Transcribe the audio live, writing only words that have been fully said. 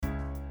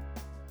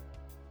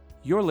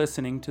You're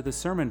listening to the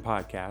Sermon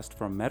Podcast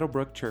from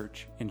Meadowbrook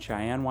Church in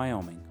Cheyenne,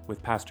 Wyoming,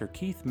 with Pastor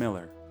Keith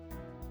Miller.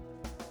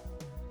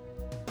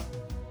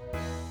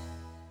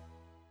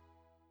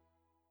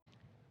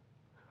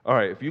 All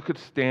right, if you could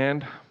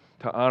stand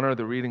to honor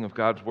the reading of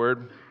God's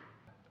Word.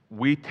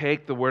 We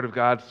take the Word of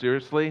God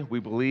seriously. We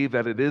believe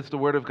that it is the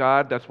Word of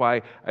God. That's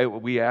why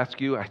we ask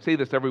you, I say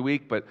this every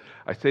week, but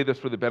I say this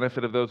for the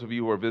benefit of those of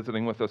you who are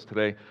visiting with us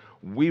today.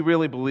 We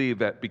really believe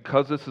that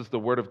because this is the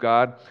Word of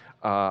God,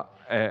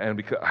 and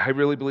because I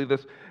really believe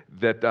this,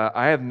 that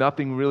I have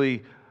nothing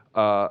really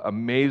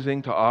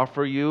amazing to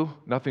offer you,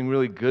 nothing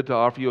really good to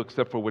offer you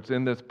except for what's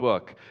in this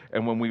book.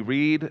 And when we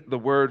read the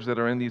words that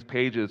are in these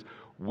pages,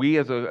 we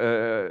as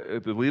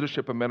the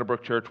leadership of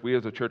Meadowbrook Church, we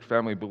as a church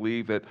family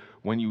believe that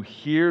when you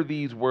hear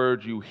these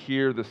words, you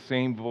hear the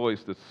same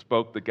voice that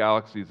spoke the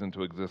galaxies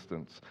into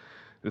existence.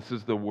 This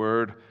is the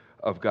Word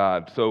of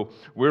God. So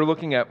we're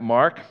looking at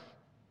Mark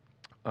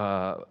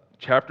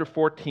chapter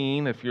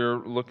 14. If you're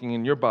looking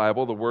in your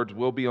Bible, the words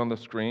will be on the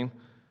screen,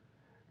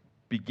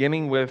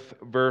 beginning with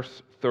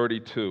verse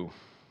 32.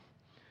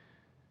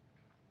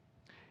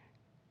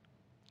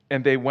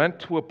 And they went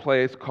to a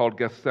place called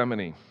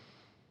Gethsemane.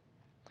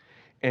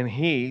 And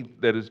he,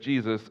 that is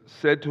Jesus,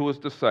 said to his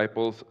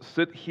disciples,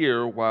 "Sit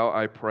here while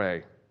I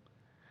pray."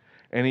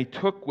 And he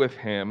took with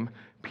him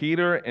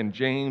Peter and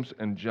James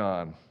and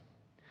John,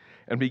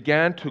 and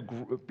began to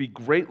be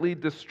greatly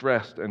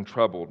distressed and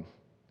troubled.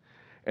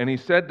 And he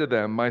said to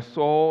them, "My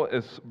soul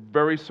is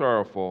very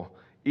sorrowful,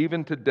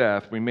 even to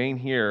death. Remain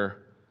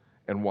here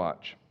and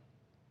watch."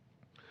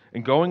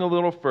 And going a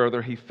little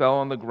further, he fell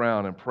on the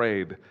ground and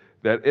prayed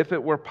that if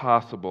it were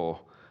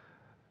possible,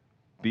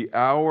 the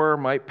hour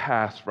might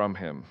pass from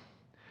him.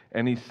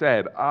 And he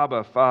said,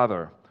 "Abba,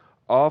 Father,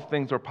 all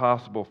things are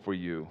possible for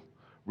you.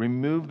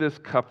 Remove this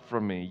cup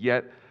from me,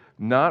 yet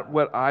not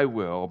what I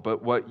will,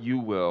 but what you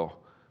will."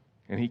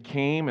 And he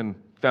came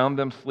and found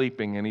them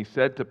sleeping, and he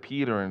said to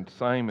Peter,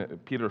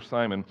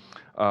 Simon,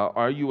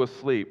 "Are you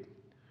asleep?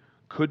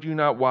 Could you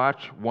not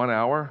watch 1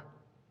 hour?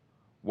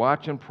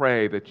 Watch and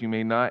pray that you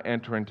may not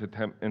enter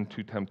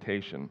into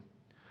temptation.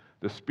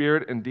 The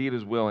spirit indeed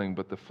is willing,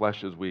 but the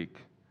flesh is weak."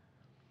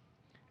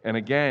 And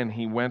again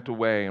he went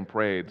away and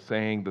prayed,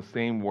 saying the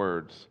same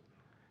words.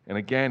 And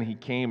again he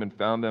came and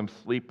found them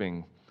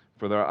sleeping,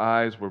 for their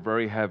eyes were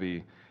very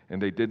heavy,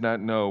 and they did not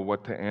know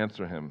what to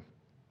answer him.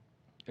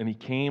 And he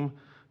came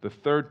the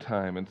third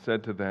time and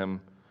said to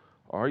them,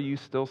 "Are you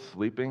still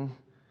sleeping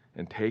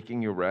and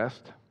taking your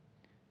rest?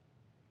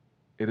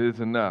 It is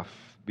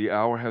enough. The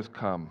hour has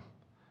come.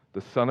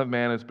 The Son of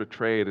Man is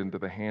betrayed into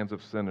the hands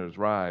of sinners.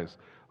 Rise,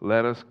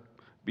 let us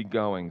be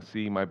going.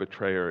 See, my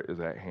betrayer is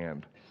at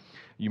hand."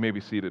 You may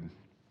be seated.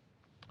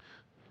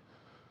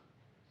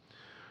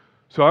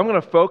 So I'm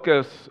going to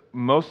focus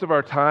most of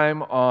our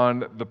time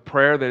on the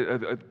prayer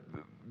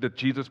that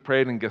Jesus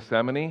prayed in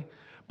Gethsemane,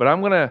 but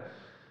I'm going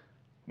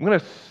to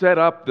set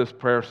up this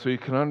prayer so you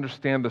can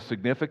understand the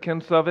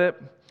significance of it.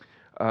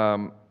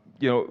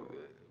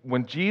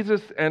 When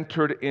Jesus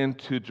entered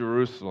into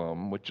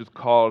Jerusalem, which is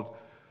called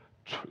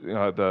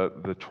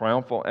the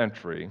Triumphal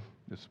Entry,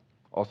 is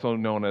also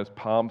known as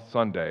Palm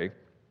Sunday,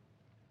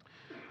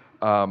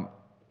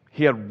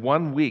 he had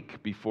 1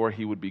 week before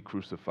he would be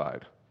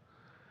crucified.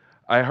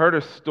 I heard a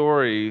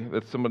story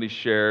that somebody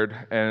shared,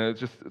 and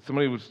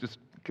somebody was just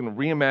kind of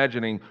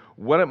reimagining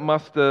what it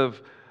must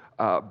have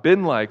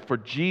been like for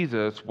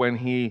Jesus when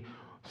he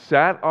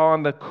sat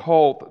on the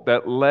colt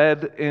that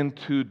led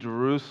into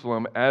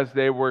Jerusalem as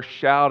they were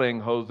shouting,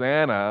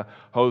 "Hosanna,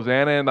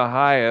 Hosanna in the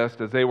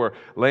highest," as they were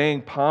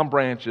laying palm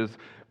branches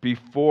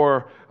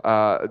before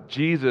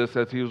Jesus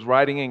as he was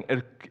riding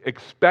in,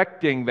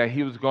 expecting that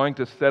he was going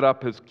to set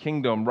up his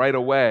kingdom right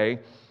away.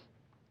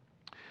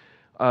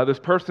 This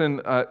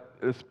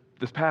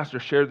pastor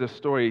shared this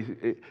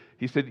story.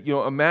 He said,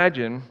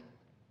 imagine,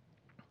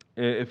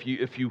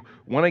 if you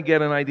want to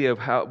get an idea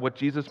of what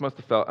Jesus must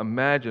have felt,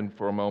 imagine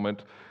for a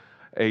moment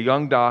a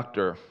young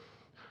doctor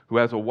who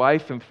has a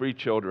wife and 3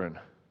 children.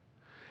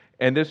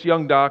 And this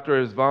young doctor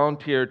has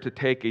volunteered to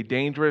take a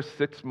dangerous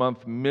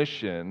 6-month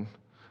mission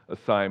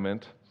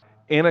assignment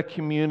in a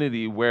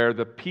community where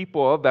the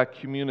people of that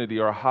community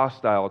are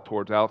hostile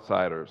towards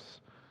outsiders.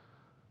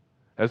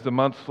 As the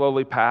months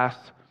slowly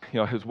passed,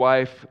 his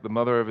wife, the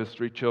mother of his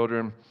 3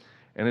 children,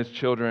 and his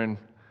children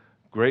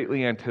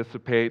greatly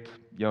anticipate,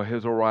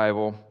 his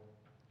arrival.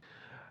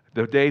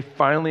 The day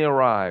finally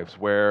arrives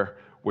where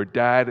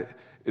Dad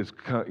is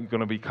going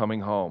to be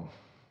coming home.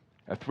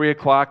 At 3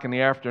 o'clock in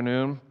the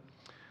afternoon,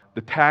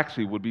 the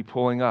taxi would be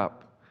pulling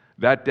up.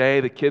 That day,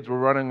 the kids were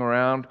running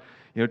around,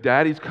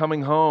 "Daddy's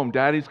coming home,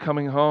 Daddy's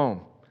coming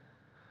home."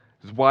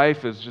 His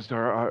wife is just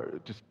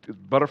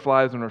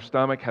butterflies in her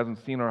stomach, hasn't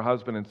seen her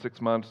husband in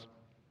 6 months.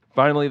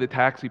 Finally, the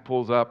taxi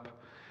pulls up,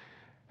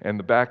 and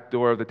the back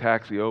door of the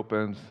taxi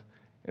opens,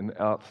 and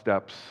out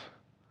steps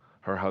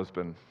her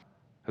husband.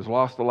 Has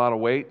lost a lot of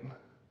weight.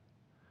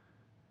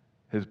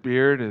 His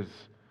beard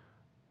is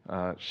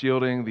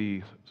shielding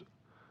his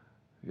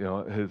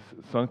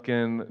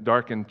sunken,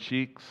 darkened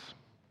cheeks.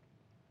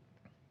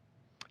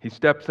 He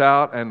steps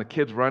out, and the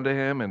kids run to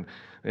him and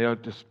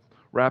just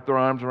wrap their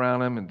arms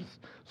around him and just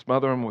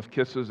smother him with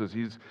kisses as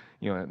he's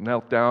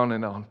knelt down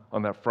and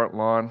on that front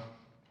lawn.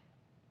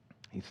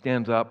 He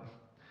stands up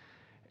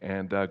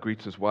and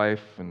greets his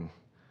wife, and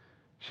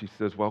she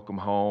says, "Welcome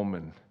home,"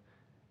 and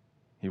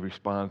he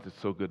responds, "It's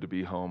so good to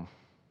be home."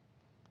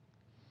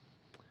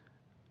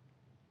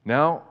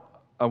 Now,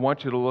 I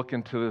want you to look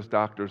into this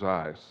doctor's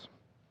eyes,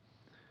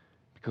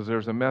 because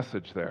there's a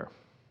message there.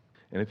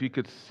 And if you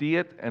could see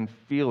it and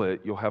feel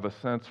it, you'll have a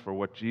sense for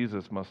what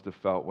Jesus must have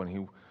felt when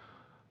he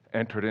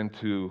entered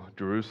into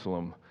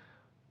Jerusalem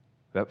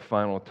that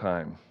final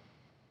time.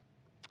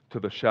 To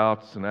the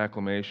shouts and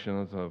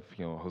acclamations of,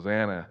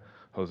 Hosanna,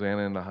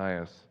 Hosanna in the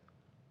highest.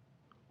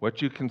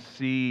 What you can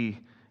see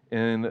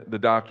in the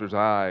doctor's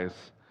eyes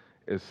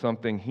is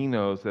something he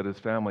knows that his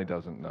family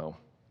doesn't know.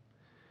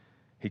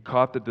 He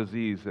caught the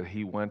disease that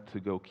he went to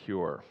go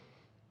cure,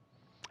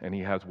 and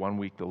he has 1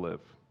 week to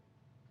live.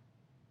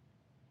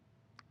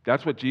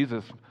 That's what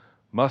Jesus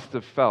must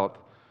have felt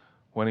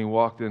when he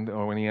walked in,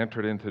 or when he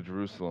entered into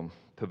Jerusalem,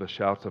 to the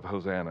shouts of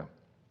Hosanna.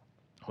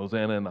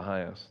 Hosanna in the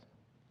highest.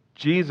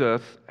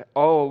 Jesus,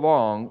 all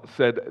along,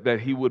 said that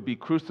he would be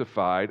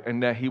crucified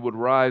and that he would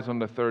rise on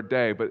the third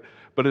day.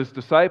 But his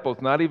disciples,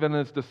 not even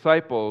his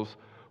disciples,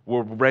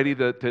 were ready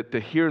to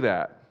hear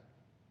that.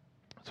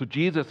 So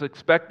Jesus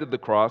expected the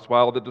cross,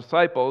 while the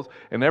disciples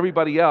and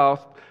everybody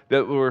else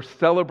that were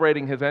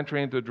celebrating his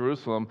entry into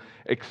Jerusalem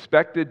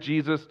expected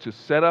Jesus to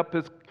set up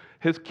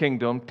his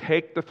kingdom,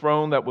 take the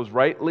throne that was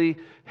rightly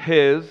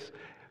his,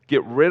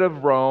 get rid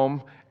of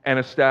Rome, and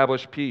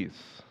establish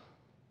peace.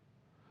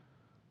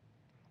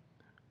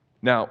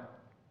 Now,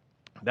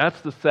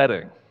 that's the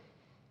setting.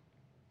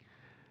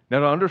 Now,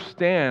 to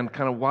understand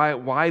kind of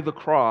why the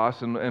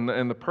cross and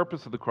the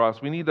purpose of the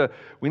cross, we need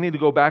to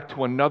go back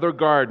to another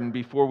garden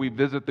before we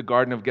visit the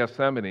Garden of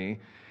Gethsemane,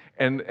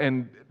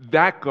 and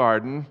that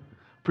garden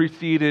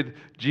preceded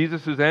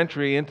Jesus'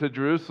 entry into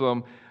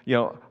Jerusalem,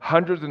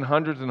 hundreds and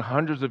hundreds and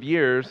hundreds of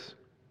years.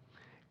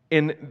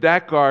 In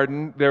that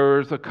garden, there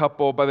was a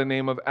couple by the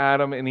name of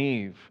Adam and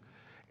Eve.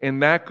 In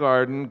that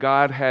garden,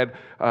 God had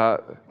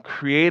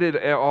created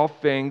all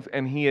things,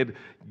 and he had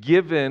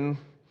given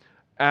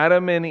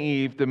Adam and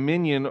Eve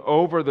dominion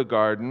over the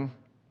garden.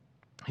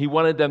 He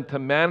wanted them to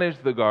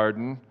manage the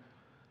garden.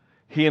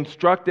 He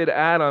instructed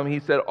Adam, he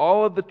said,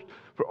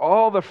 for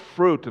all the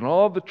fruit and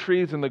all the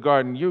trees in the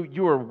garden,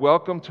 you are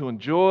welcome to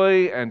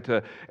enjoy and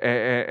to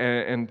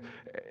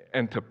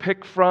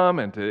pick from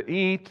and to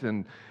eat,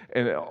 and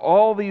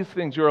all these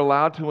things you're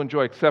allowed to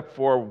enjoy, except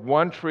for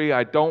one tree.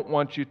 I don't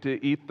want you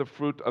to eat the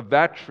fruit of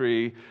that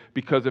tree,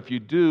 because if you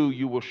do,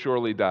 you will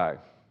surely die.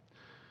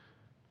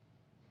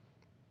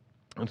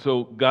 And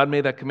so God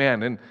made that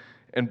command.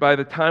 And by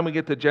the time we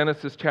get to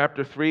Genesis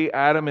chapter 3,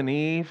 Adam and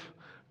Eve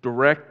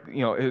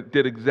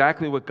did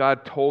exactly what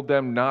God told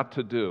them not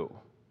to do.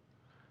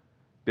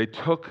 They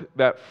took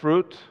that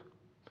fruit.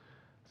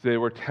 They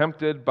were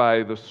tempted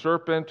by the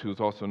serpent, who's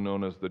also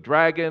known as the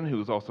dragon,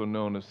 who's also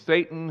known as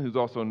Satan, who's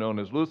also known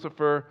as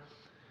Lucifer,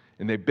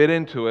 and they bit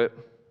into it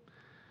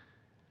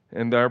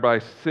and thereby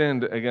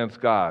sinned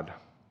against God.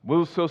 What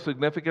was so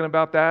significant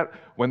about that?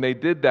 When they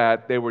did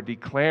that, they were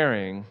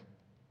declaring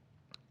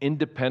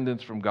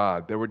independence from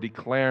God. They were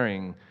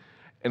declaring,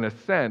 in a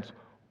sense,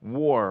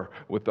 war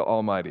with the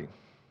Almighty.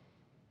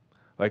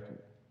 Like,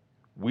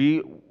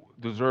 we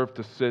deserve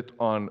to sit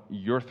on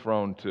your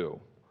throne too.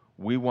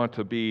 We want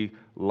to be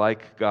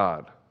like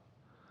God.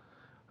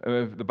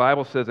 And the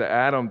Bible says that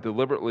Adam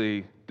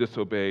deliberately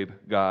disobeyed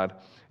God.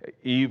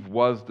 Eve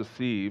was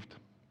deceived.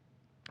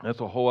 That's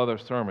a whole other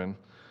sermon.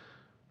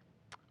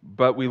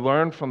 But we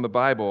learn from the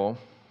Bible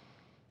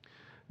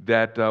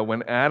that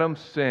when Adam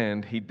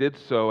sinned, he did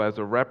so as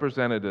a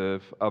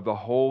representative of the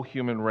whole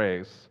human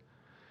race.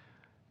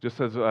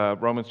 Just as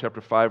Romans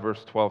chapter 5,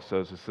 verse 12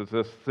 says, it says,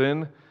 "This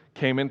sin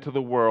came into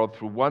the world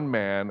through one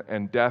man,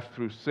 and death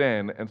through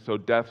sin, and so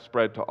death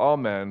spread to all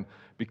men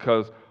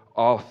because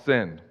all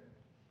sinned."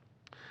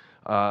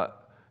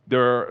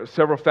 There are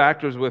several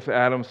factors with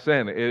Adam's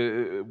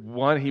sin.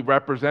 One, he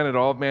represented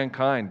all of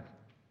mankind.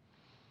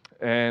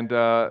 And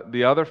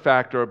the other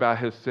factor about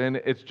his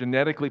sin, it's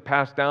genetically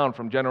passed down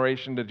from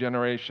generation to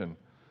generation.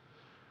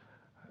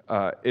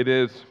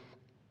 I've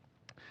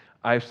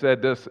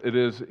said this, it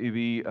is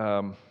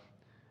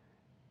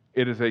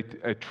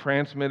a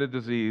transmitted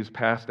disease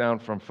passed down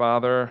from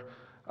father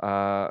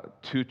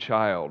to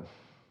child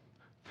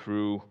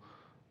through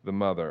the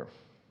mother.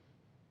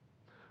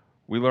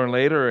 We learn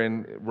later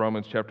in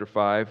Romans chapter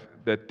 5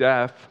 that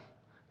death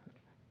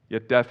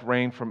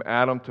reigned from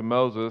Adam to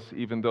Moses,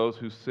 even those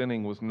whose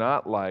sinning was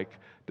not like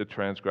the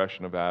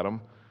transgression of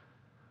Adam.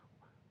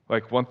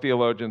 Like one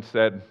theologian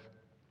said,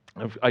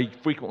 I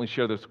frequently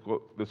share this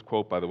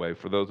quote, by the way,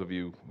 for those of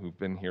you who've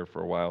been here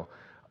for a while.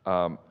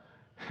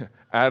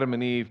 Adam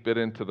and Eve bit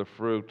into the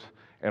fruit,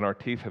 and our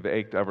teeth have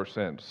ached ever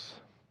since.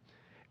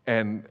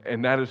 And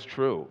that is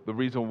true. The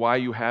reason why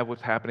you have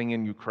what's happening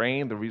in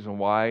Ukraine, the reason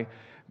why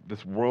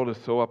this world is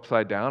so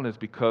upside down, is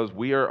because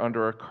we are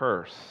under a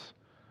curse.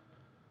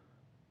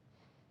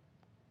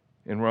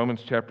 In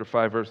Romans chapter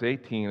 5, verse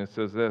 18, it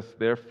says this,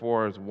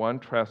 "Therefore, as one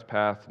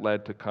trespass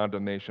led to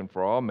condemnation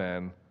for all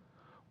men,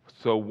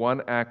 so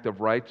one act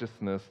of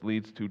righteousness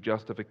leads to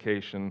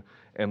justification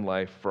and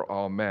life for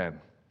all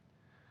men."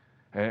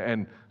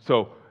 And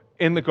so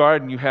in the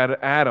garden, you had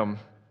Adam.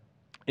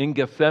 In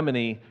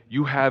Gethsemane,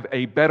 you have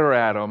a better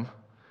Adam.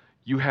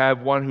 You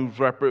have one who's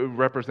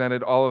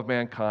represented all of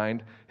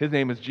mankind. His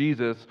name is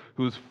Jesus,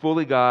 who's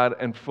fully God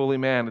and fully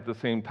man at the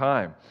same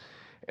time.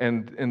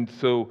 And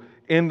so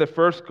in the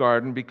first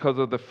garden, because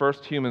of the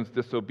first human's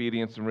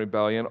disobedience and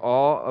rebellion,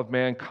 all of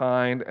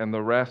mankind and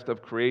the rest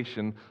of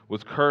creation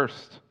was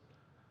cursed.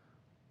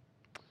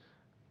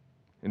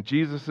 And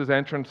Jesus'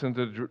 entrance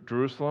into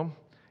Jerusalem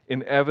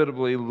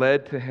inevitably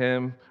led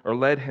him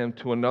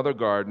to another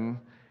garden,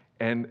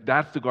 and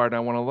that's the garden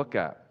I want to look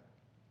at.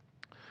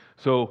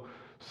 So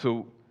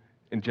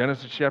in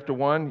Genesis chapter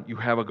 1, you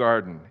have a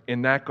garden.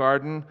 In that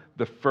garden,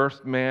 the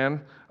first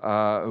man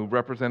who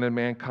represented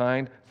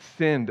mankind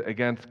sinned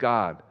against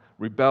God,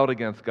 rebelled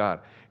against God.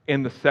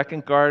 In the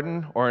second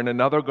garden, or in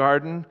another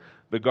garden,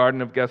 the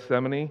Garden of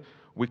Gethsemane,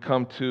 we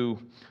come to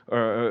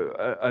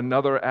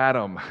another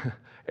Adam,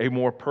 a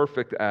more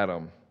perfect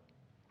Adam.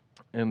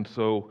 And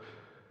so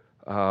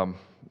I'll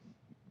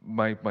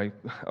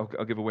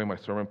give away my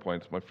sermon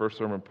points. My first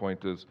sermon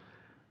point is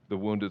the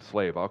wounded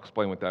slave. I'll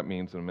explain what that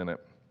means in a minute.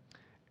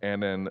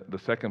 And then the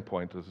second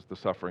point is the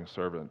suffering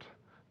servant.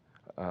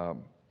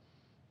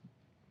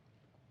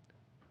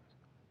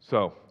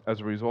 So,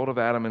 as a result of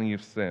Adam and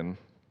Eve's sin,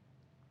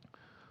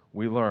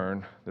 we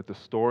learn that the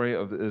story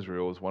of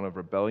Israel is one of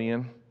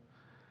rebellion,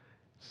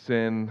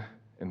 sin,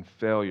 and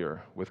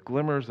failure, with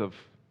glimmers of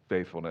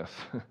faithfulness.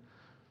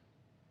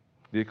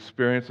 The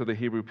experience of the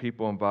Hebrew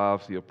people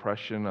involves the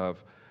oppression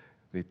of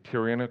the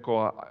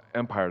tyrannical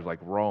empires like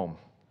Rome.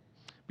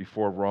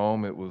 Before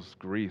Rome, it was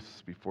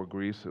Greece. Before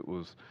Greece, it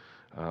was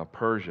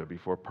Persia.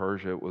 Before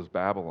Persia, it was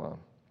Babylon.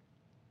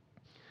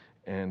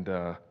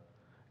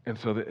 And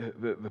so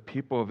the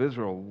people of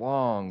Israel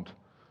longed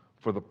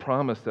for the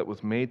promise that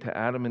was made to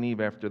Adam and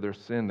Eve after their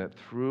sin, that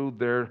through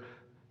their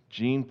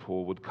gene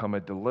pool would come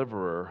a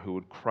deliverer who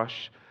would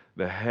crush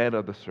the head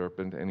of the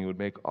serpent, and he would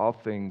make all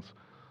things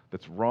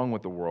that's wrong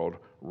with the world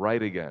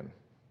right again.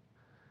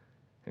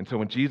 And so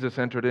when Jesus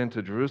entered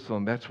into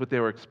Jerusalem, that's what they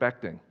were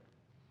expecting.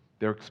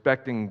 They're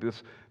expecting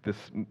this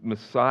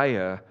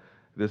Messiah,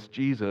 this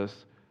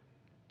Jesus,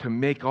 to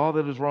make all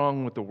that is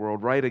wrong with the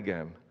world right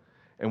again.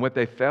 And what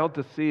they failed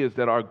to see is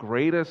that our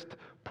greatest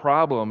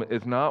problem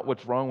is not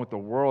what's wrong with the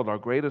world. Our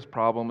greatest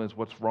problem is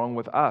what's wrong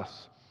with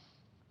us.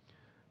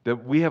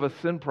 That we have a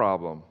sin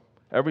problem,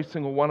 every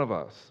single one of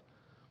us.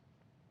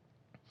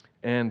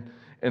 And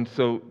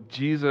so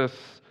Jesus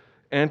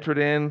entered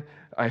in.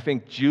 I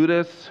think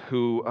Judas,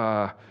 who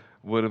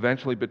would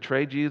eventually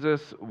betray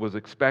Jesus, was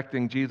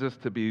expecting Jesus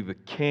to be the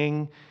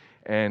king.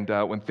 And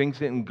when things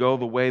didn't go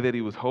the way that he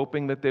was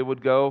hoping that they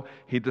would go,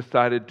 he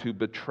decided to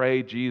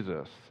betray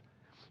Jesus.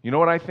 You know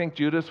what I think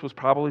Judas was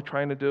probably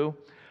trying to do?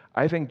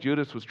 I think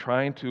Judas was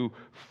trying to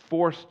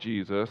force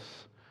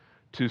Jesus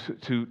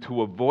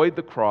to avoid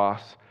the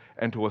cross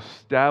and to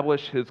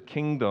establish his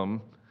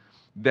kingdom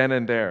then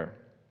and there.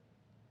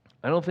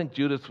 I don't think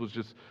Judas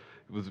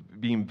was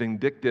being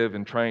vindictive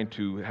and trying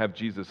to have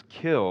Jesus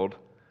killed.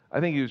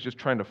 I think he was just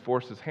trying to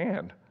force his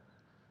hand.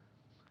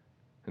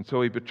 And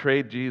so he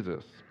betrayed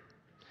Jesus.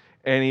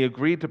 And he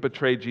agreed to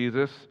betray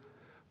Jesus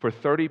for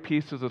 30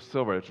 pieces of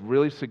silver. It's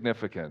really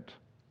significant.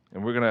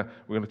 And we're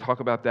gonna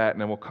talk about that,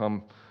 and then we'll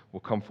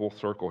come full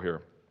circle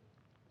here.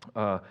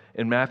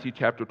 In Matthew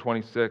chapter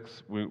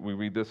 26, we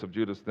read this of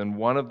Judas. Then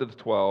one of the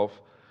 12,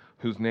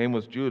 whose name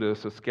was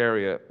Judas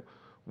Iscariot,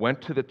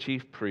 went to the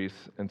chief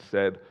priests and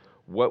said,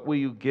 "What will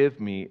you give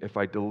me if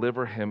I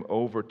deliver him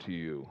over to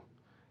you?"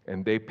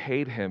 And they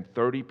paid him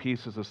 30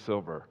 pieces of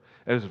silver.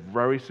 That is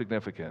very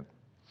significant.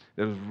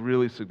 That is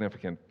really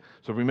significant.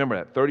 So remember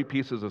that, 30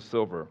 pieces of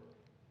silver.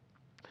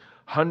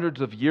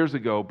 Hundreds of years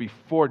ago,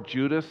 before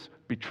Judas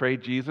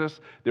betrayed Jesus,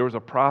 there was a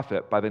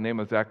prophet by the name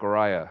of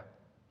Zechariah.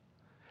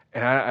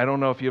 And I don't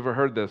know if you ever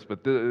heard this,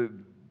 but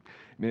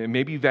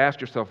maybe you've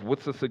asked yourself,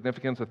 what's the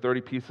significance of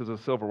 30 pieces of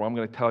silver? Well, I'm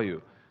going to tell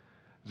you.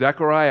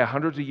 Zechariah,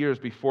 hundreds of years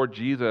before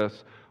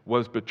Jesus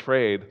was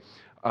betrayed,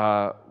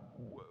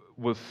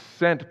 was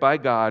sent by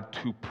God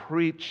to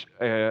preach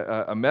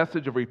a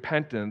message of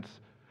repentance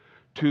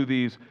to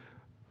these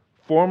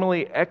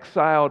formerly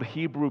exiled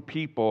Hebrew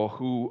people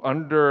who I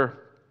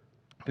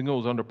think it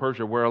was under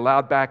Persia, were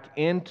allowed back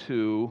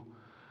into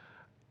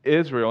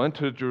Israel,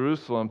 into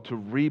Jerusalem, to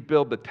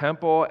rebuild the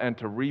temple and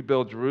to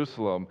rebuild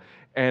Jerusalem.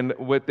 And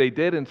what they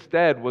did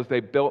instead was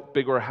they built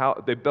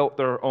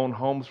their own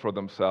homes for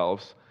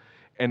themselves,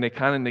 and they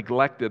kind of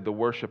neglected the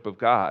worship of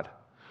God.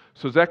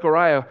 So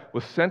Zechariah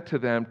was sent to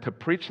them to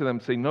preach to them,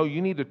 saying, no,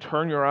 you need to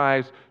turn your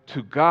eyes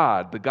to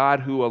God, the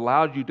God who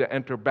allowed you to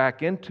enter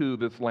back into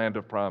this land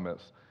of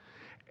promise.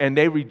 And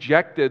they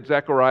rejected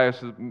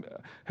Zechariah's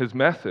his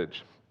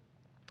message.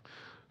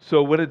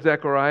 So what did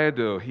Zechariah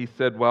do? He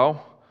said,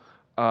 well,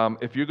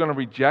 if you're going to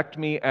reject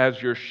me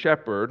as your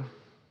shepherd,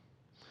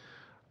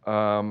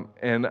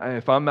 And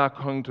if I'm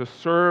not going to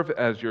serve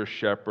as your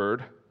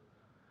shepherd,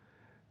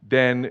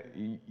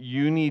 then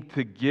you need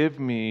to give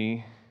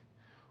me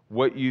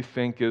what you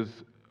think is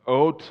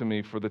owed to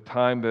me for the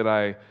time that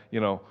I,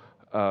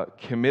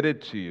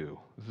 committed to you.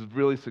 This is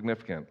really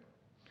significant.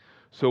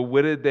 So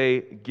what did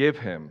they give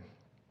him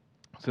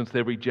since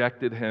they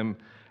rejected him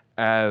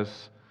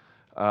as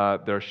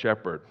their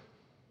shepherd?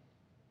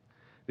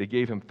 They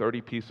gave him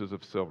 30 pieces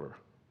of silver,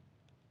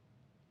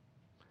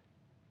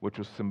 which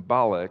was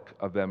symbolic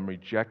of them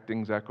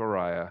rejecting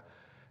Zechariah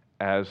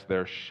as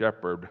their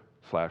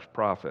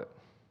shepherd/prophet.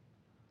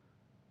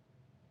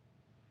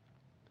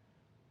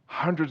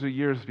 Hundreds of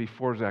years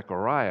before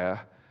Zechariah,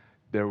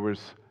 there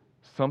was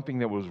something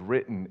that was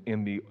written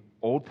in the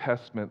Old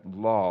Testament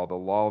law, the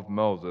law of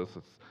Moses.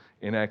 It's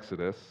in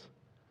Exodus,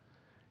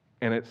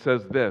 and it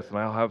says this, and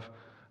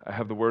I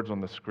have the words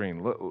on the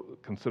screen.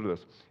 Consider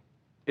this.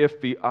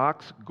 If the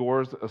ox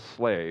gores a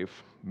slave,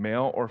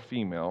 male or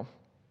female,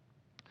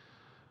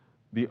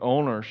 the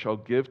owner shall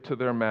give to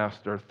their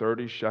master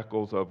 30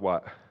 shekels of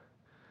what?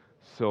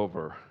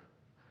 Silver,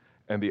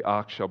 and the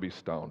ox shall be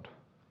stoned.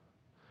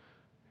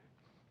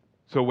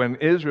 So when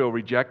Israel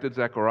rejected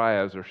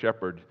Zechariah as their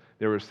shepherd,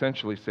 they were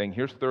essentially saying,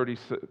 here's 30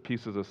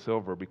 pieces of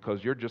silver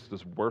because you're just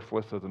as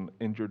worthless as an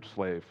injured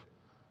slave.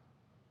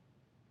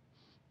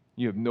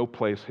 You have no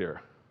place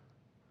here.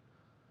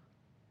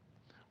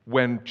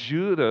 When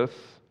Judas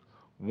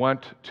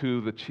went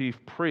to the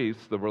chief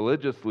priests, the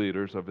religious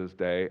leaders of his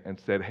day, and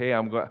said, hey,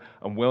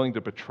 I'm willing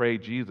to betray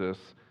Jesus,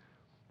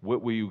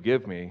 what will you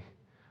give me?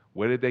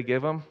 What did they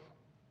give him?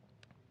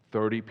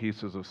 30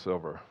 pieces of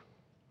silver.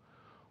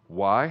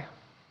 Why?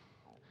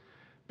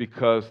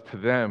 Because to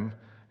them,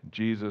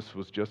 Jesus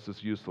was just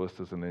as useless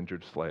as an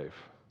injured slave.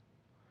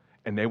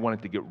 And they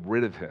wanted to get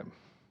rid of him.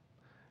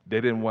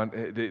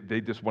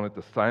 They just wanted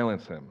to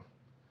silence him.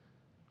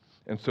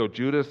 And so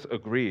Judas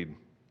agreed.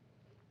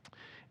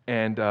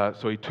 And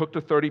so he took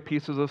the 30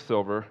 pieces of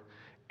silver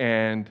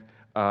and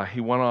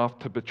he went off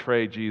to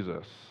betray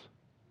Jesus.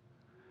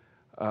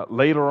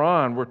 Later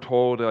on, we're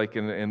told, like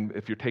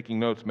if you're taking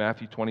notes,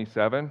 Matthew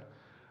 27,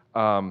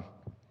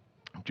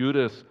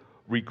 Judas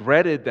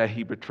regretted that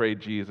he betrayed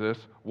Jesus,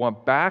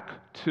 went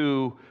back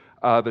to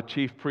the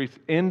chief priests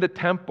in the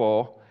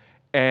temple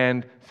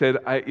and said,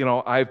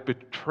 I've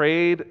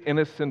betrayed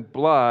innocent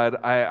blood.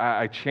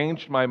 I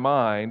changed my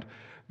mind.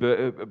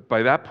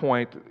 By that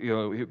point,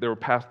 they were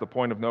past the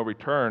point of no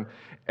return,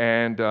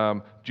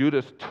 and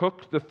Judas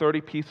took the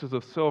 30 pieces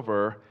of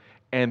silver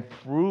and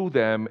threw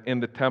them in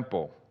the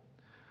temple.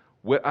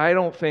 What I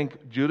don't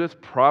think Judas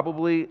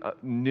probably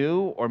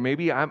knew, or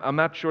maybe I'm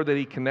not sure that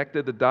he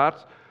connected the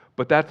dots,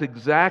 but that's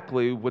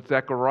exactly what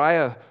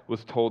Zechariah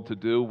was told to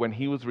do when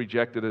he was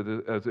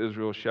rejected as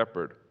Israel's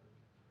shepherd.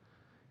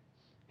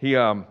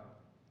 God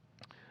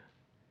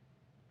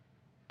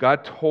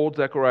told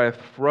Zechariah,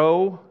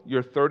 throw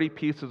your 30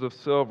 pieces of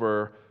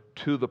silver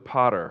to the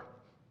potter,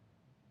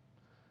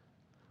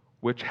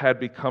 which had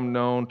become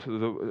known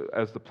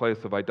as the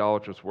place of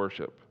idolatrous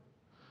worship.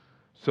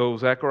 So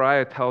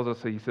Zechariah tells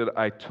us that he said,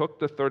 I took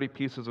the 30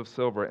 pieces of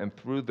silver and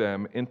threw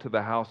them into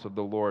the house of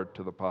the Lord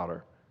to the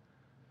potter.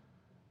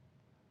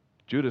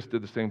 Judas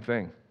did the same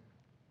thing.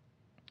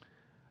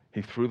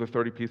 He threw the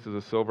 30 pieces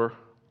of silver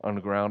on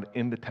the ground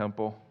in the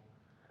temple,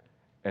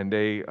 and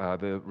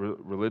the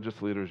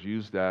religious leaders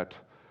used that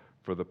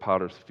for the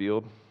potter's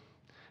field.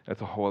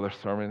 That's a whole other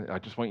sermon. I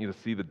just want you to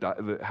see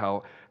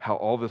how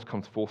all this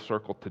comes full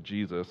circle to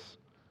Jesus.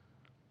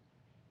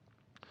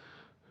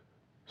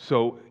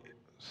 So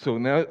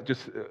now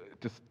just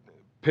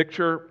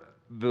picture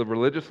the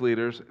religious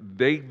leaders.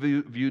 They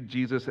viewed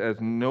Jesus as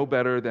no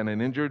better than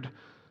an injured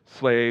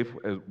slave,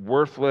 as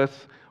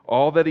worthless.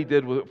 All that he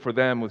did for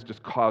them was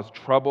just cause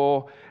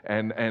trouble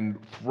and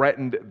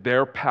threatened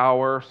their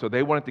power, so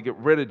they wanted to get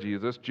rid of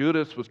Jesus.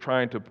 Judas was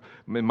trying to,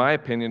 in my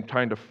opinion,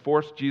 to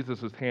force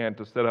Jesus' hand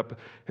to set up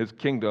his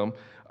kingdom.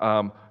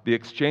 The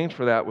exchange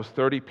for that was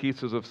 30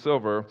 pieces of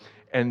silver.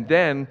 And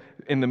then,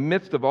 in the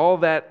midst of all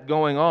that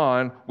going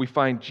on, we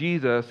find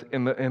Jesus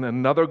in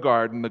another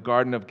garden, the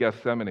Garden of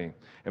Gethsemane.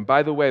 And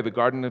by the way, the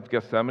Garden of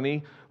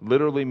Gethsemane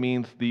literally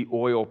means the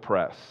oil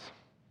press.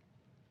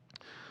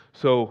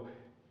 So,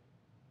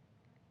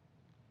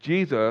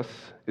 Jesus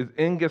is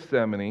in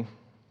Gethsemane,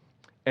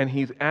 and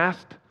he's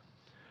asked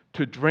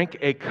to drink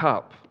a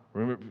cup.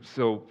 Remember,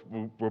 so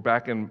we're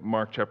back in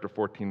Mark chapter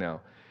 14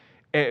 now.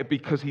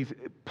 Because he's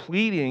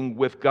pleading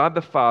with God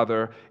the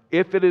Father,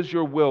 if it is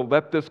your will,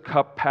 let this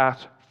cup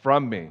pass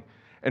from me.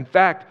 In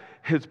fact,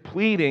 his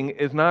pleading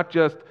is not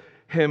just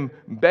him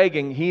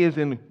begging, he is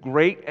in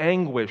great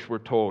anguish, we're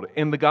told.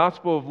 In the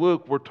Gospel of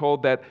Luke, we're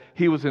told that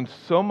he was in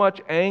so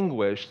much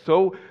anguish,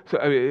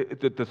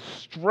 that the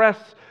stress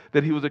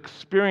that he was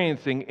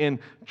experiencing in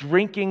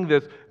drinking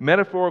this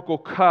metaphorical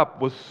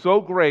cup was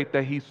so great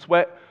that he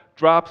sweat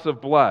drops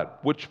of blood,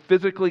 which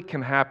physically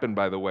can happen,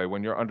 by the way,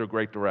 when you're under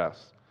great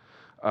duress.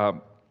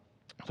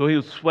 So he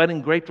was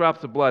sweating great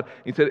drops of blood.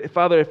 He said,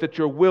 Father, if it's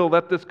your will,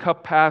 let this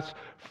cup pass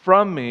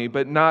from me,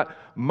 but not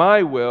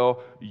my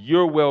will,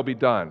 your will be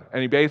done.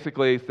 And he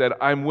basically said,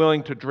 I'm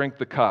willing to drink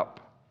the cup.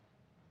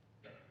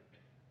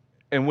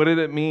 And what did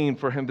it mean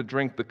for him to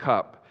drink the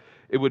cup?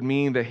 It would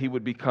mean that he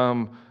would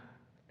become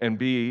and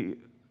be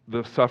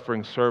the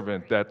suffering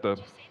servant that the...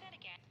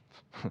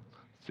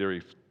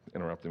 Siri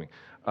interrupted me.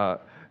 That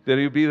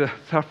he would be the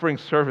suffering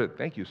servant.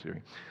 Thank you,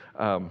 Siri.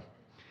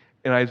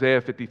 In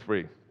Isaiah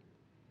 53,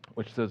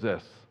 which says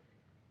this,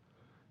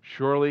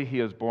 surely he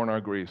has borne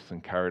our griefs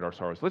and carried our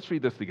sorrows. Let's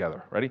read this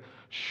together. Ready?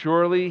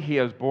 Surely he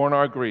has borne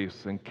our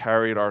griefs and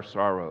carried our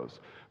sorrows.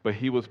 But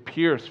he was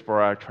pierced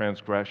for our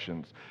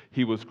transgressions.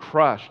 He was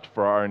crushed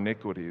for our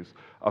iniquities.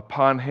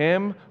 Upon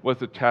him was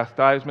the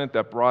chastisement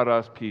that brought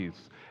us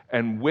peace.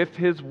 And with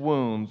his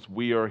wounds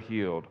we are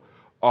healed.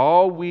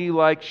 All we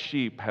like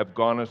sheep have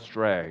gone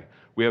astray.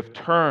 We have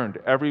turned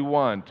every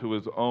one to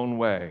his own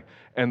way.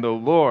 And the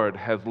Lord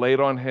has laid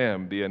on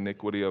him the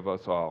iniquity of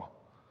us all.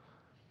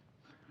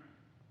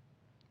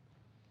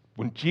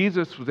 When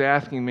Jesus was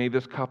asking, may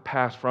this cup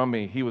pass from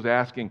me, he was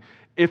asking,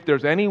 if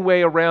there's any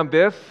way around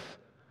this,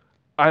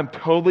 I'm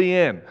totally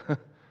in.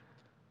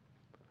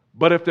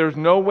 But if there's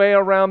no way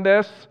around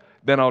this,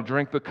 then I'll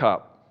drink the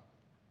cup.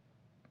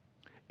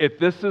 If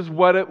this is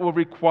what it will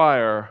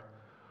require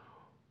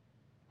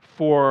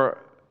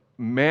for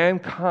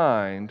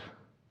mankind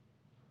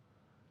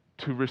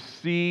to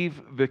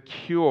receive the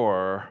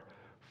cure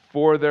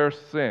for their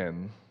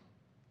sin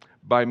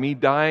by me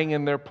dying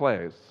in their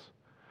place,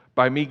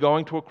 by me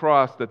going to a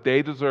cross that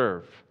they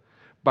deserve,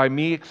 by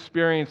me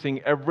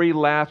experiencing every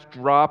last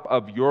drop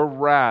of your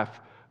wrath,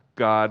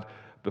 God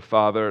the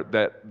Father,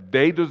 that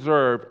they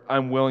deserve,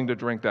 I'm willing to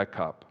drink that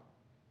cup.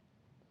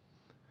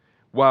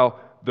 While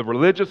the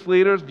religious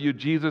leaders viewed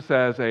Jesus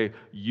as a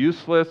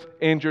useless,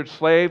 injured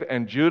slave,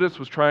 and Judas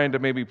was trying to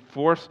maybe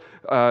force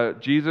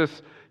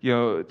Jesus,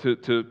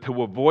 to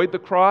avoid the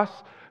cross,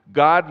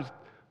 God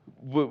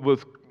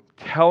was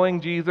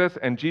telling Jesus,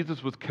 and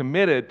Jesus was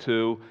committed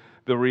to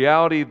the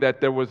reality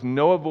that there was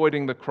no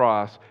avoiding the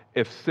cross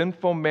if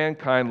sinful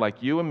mankind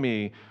like you and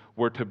me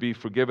were to be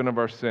forgiven of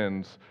our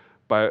sins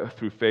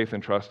through faith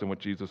and trust in what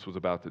Jesus was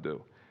about to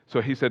do. So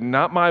he said,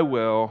 not my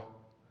will,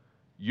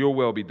 your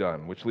will be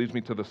done, which leads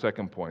me to the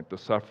second point, the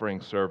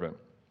suffering servant.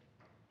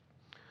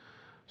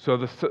 So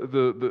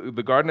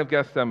the Garden of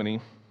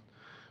Gethsemane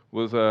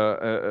was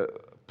a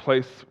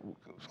place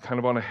kind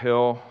of on a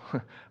hill. I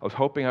was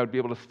hoping I would be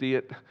able to see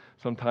it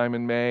sometime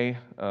in May.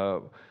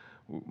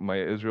 My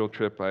Israel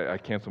trip, I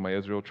canceled my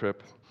Israel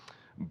trip.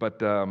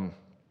 But it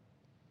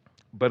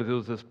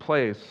was this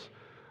place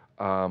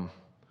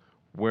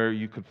where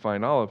you could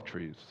find olive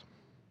trees.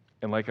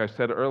 And like I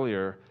said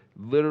earlier,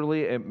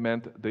 literally it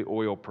meant the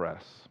oil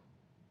press.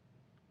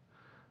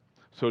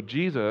 So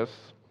Jesus,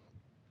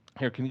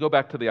 here, can you go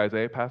back to the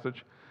Isaiah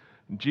passage?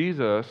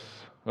 Jesus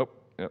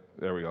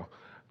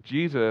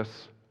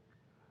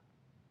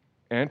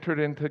entered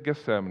into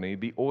Gethsemane,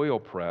 the oil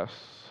press,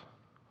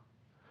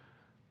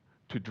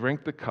 to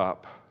drink the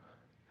cup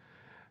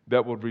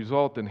that would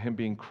result in him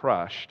being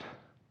crushed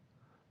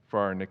for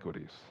our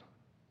iniquities.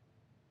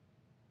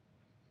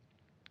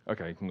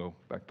 Okay, you can go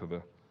back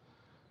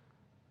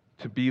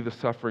to be the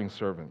suffering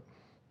servant.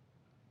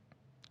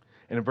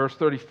 And in verse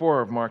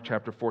 34 of Mark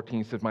chapter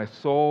 14, he says, my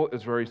soul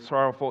is very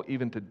sorrowful,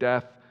 even to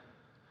death.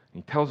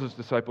 And he tells his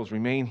disciples,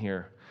 remain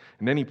here.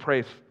 And then he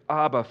prays,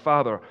 Abba,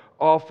 Father,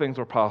 all things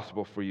are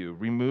possible for you.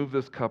 Remove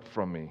this cup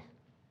from me.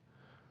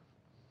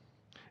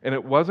 And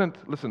it wasn't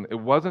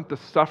the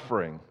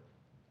suffering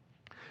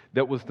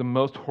that was the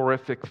most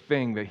horrific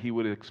thing that he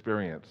would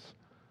experience.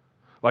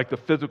 Like the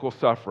physical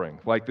suffering,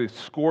 like the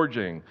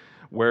scourging,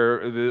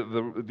 where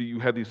you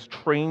had these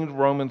trained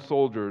Roman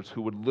soldiers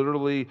who were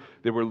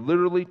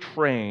literally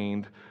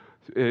trained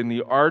in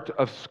the art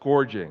of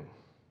scourging.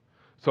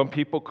 Some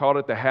people called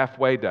it the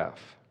halfway death,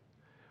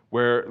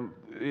 where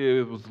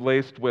it was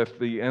laced with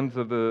the ends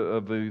of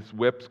these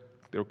whips.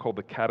 They were called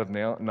the cat of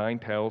nine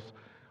tails.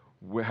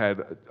 We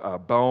had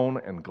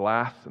bone and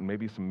glass and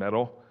maybe some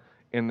metal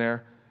in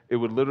there. It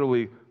would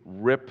literally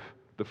rip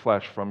the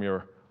flesh from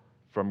your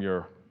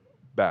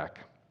back.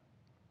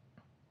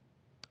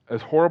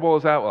 As horrible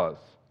as that was,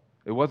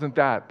 it wasn't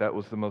that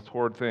was the most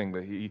horrid thing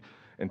that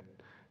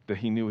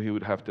he knew he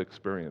would have to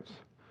experience.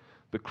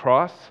 The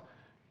cross,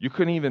 you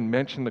couldn't even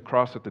mention the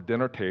cross at the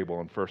dinner table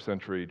in first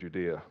century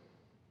Judea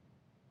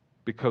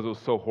because it was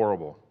so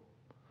horrible.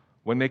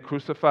 When they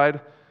crucified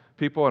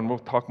people, and we'll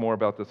talk more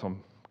about this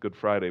on Good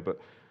Friday, but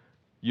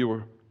you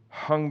were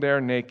hung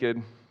there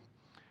naked,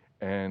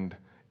 and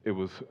it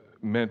was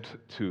meant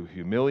to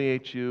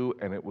humiliate you,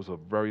 and it was a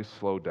very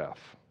slow death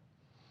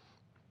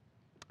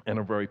and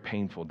a very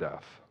painful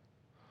death.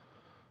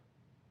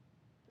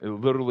 It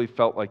literally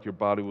felt like your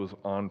body was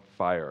on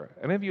fire.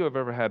 Any of you have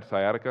ever had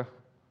sciatica?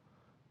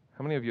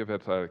 How many of you have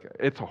had sciatica?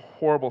 It's a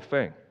horrible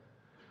thing.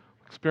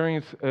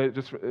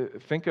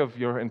 Think of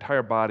your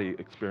entire body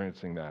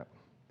experiencing that.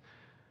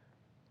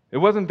 It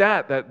wasn't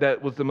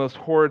that was the most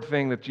horrid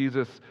thing that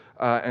Jesus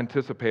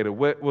anticipated.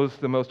 What was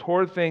the most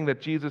horrid thing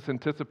that Jesus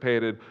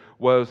anticipated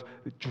was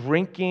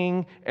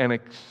drinking and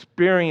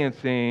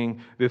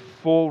experiencing the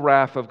full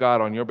wrath of God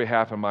on your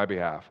behalf and my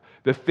behalf.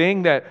 The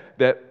thing that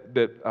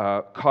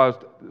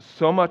caused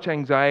so much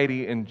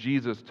anxiety in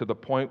Jesus to the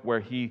point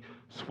where he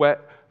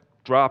sweat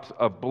drops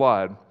of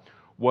blood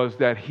was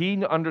that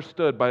he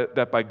understood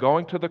that by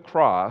going to the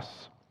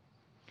cross,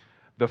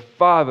 the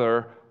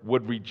Father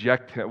would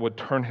reject him, would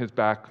turn his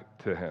back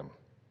to him,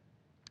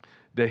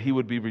 that he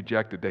would be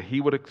rejected, that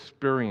he would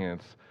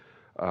experience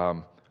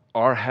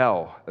our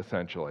hell,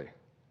 essentially,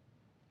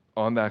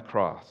 on that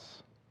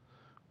cross.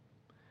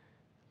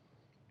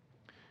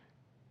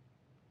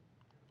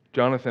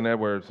 Jonathan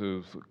Edwards,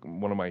 who's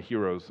one of my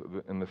heroes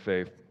in the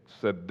faith,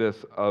 said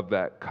this of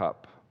that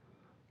cup,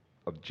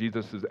 of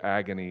Jesus'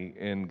 agony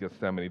in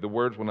Gethsemane. The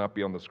words will not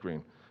be on the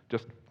screen,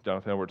 just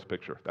Jonathan Edwards'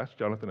 picture. That's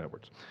Jonathan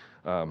Edwards.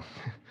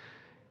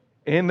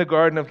 In the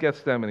Garden of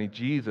Gethsemane,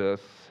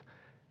 Jesus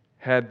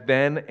had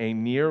then a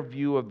near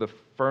view of the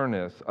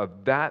furnace,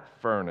 of that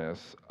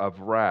furnace of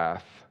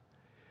wrath,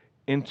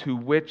 into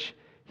which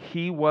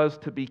he was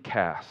to be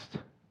cast.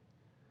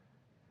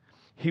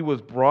 He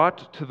was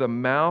brought to the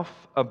mouth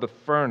of the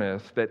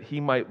furnace that he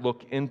might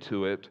look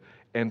into it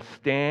and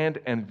stand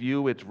and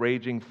view its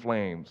raging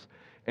flames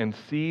and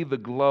see the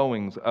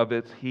glowings of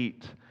its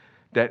heat,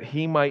 that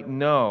he might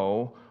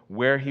know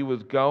where he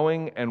was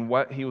going and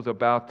what he was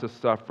about to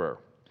suffer.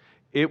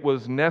 It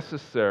was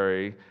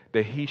necessary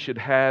that he should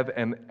have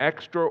an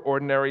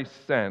extraordinary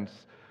sense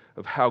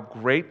of how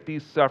great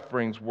these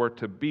sufferings were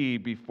to be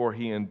before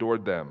he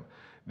endured them.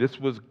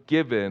 This was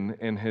given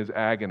in his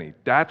agony.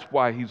 That's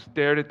why he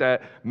stared at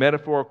that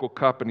metaphorical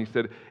cup and he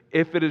said,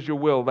 "If it is your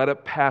will, let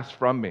it pass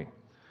from me."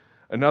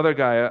 Another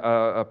guy,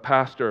 a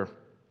pastor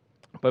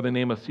by the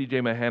name of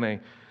C.J.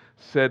 Mahane,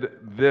 said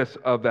this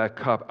of that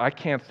cup. I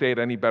can't say it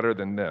any better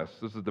than this.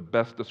 This is the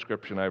best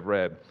description I've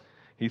read.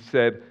 He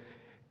said,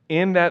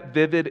 "In that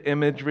vivid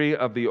imagery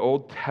of the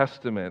Old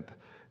Testament,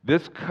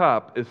 this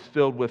cup is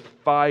filled with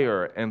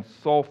fire and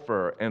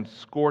sulfur and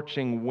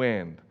scorching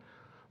wind.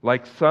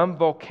 Like some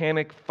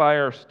volcanic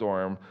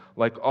firestorm,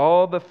 like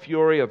all the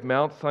fury of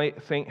Mount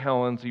St.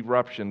 Helens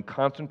eruption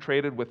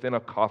concentrated within a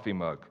coffee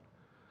mug.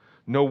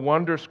 No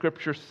wonder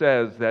Scripture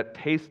says that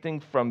tasting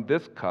from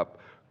this cup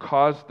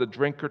caused the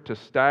drinker to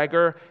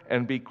stagger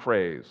and be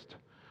crazed.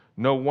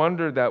 No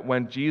wonder that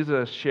when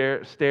Jesus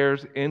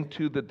stares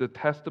into the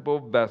detestable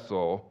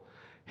vessel,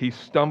 he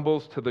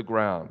stumbles to the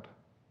ground.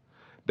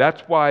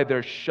 That's why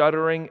there's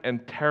shuddering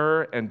and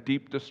terror and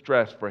deep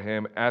distress for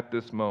him at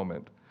this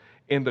moment.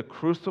 In the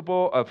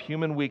crucible of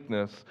human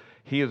weakness,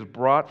 he is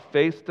brought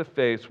face to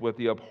face with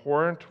the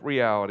abhorrent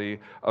reality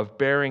of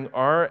bearing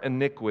our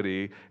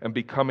iniquity and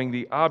becoming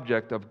the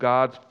object of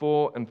God's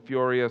full and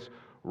furious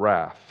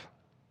wrath."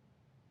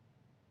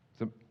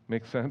 Does it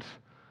make sense?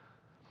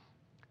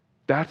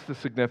 That's the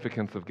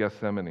significance of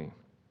Gethsemane.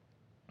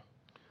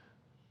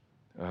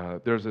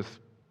 There's this,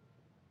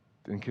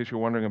 in case you're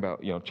wondering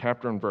about,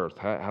 chapter and verse,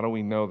 how do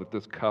we know that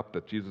this cup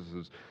that Jesus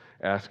is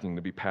asking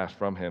to be passed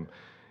from him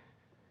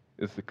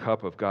is the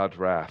cup of God's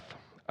wrath?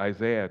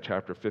 Isaiah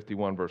chapter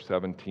 51, verse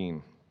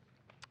 17.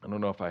 I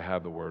don't know if I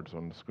have the words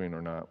on the screen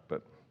or not,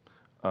 but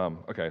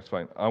okay, it's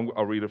fine.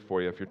 I'll read it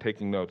for you if you're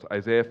taking notes.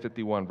 Isaiah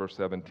 51, verse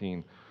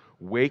 17.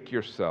 Wake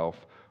yourself,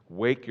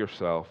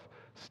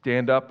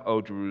 stand up,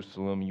 O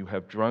Jerusalem. You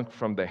have drunk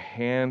from the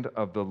hand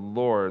of the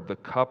Lord the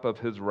cup of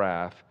his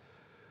wrath,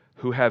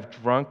 who have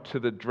drunk to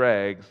the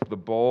dregs the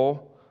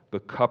bowl, the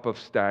cup of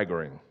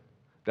staggering.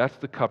 That's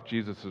the cup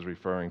Jesus is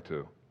referring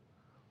to.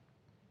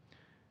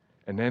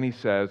 And then he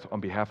says, on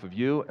behalf of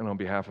you and on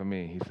behalf of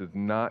me, he says,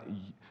 not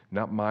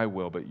my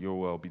will, but your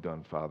will be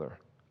done, Father.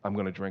 I'm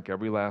going to drink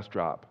every last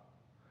drop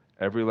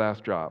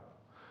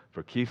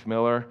for Keith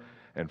Miller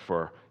and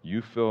for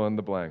you fill in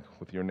the blank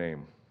with your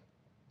name.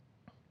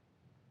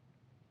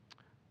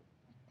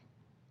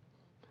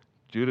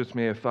 Judas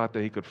may have thought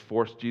that he could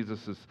force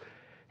Jesus'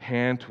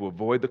 hand to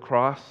avoid the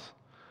cross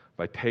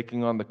by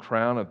taking on the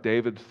crown of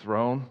David's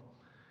throne.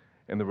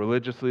 And the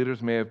religious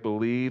leaders may have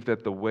believed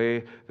that the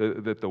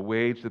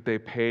wage that they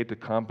paid to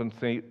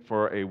compensate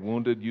for a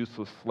wounded,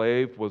 useless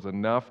slave was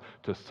enough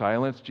to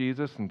silence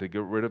Jesus and to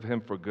get rid of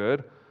him for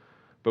good.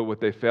 But what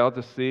they failed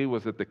to see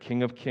was that the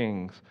King of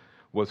Kings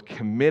was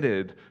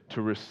committed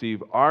to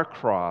receive our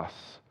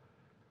cross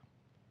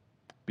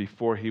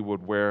before he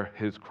would wear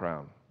his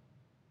crown.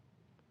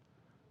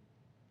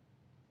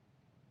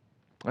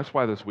 That's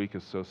why this week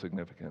is so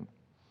significant.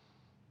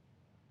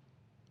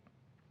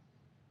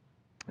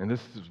 And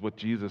this is what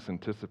Jesus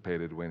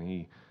anticipated when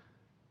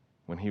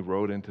he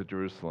rode into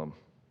Jerusalem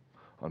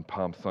on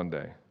Palm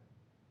Sunday.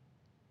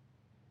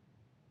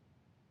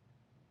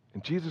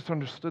 And Jesus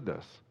understood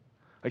this.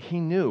 Like he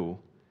knew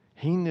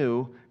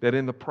that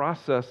in the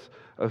process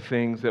of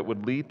things that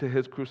would lead to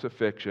his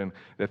crucifixion,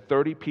 that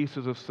 30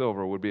 pieces of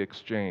silver would be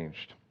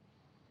exchanged.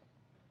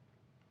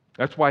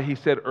 That's why he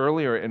said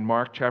earlier in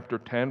Mark chapter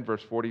 10,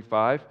 verse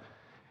 45,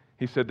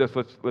 he said this,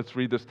 let's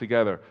read this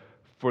together.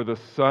 For the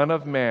Son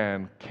of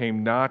Man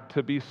came not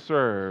to be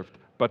served,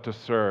 but to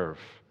serve.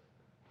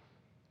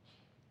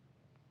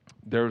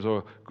 There's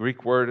a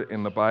Greek word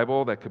in the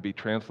Bible that could be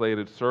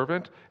translated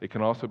servant. It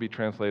can also be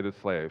translated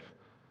slave.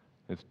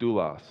 It's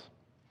doulos.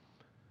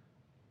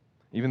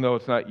 Even though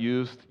it's not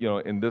used,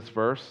 in this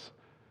verse,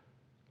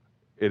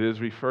 it is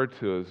referred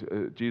to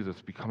as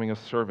Jesus becoming a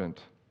servant.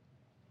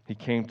 He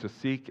came to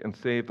seek and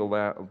save the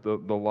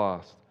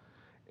lost.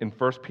 In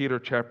 1 Peter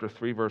chapter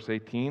 3, verse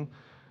 18,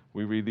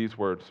 we read these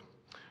words.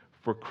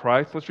 For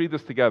Christ, let's read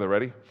this together,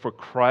 ready? For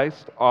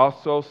Christ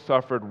also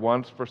suffered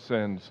once for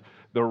sins,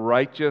 the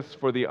righteous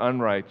for the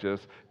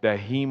unrighteous,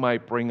 that he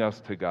might bring us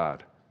to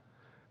God.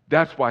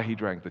 That's why he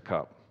drank the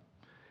cup.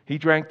 He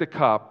drank the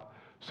cup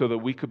so that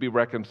we could be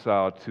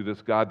reconciled to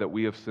this God that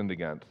we have sinned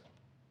against.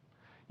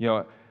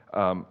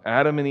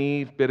 Adam and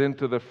Eve bit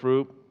into the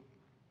fruit,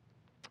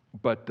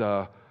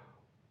 but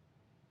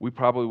we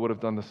probably would have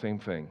done the same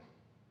thing.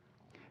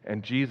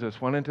 And Jesus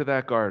went into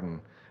that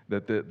garden,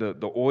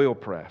 the oil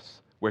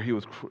press, where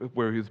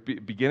he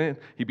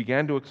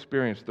began to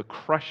experience the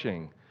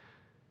crushing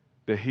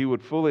that he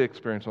would fully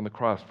experience on the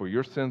cross for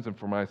your sins and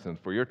for my sins,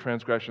 for your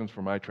transgressions,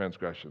 for my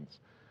transgressions.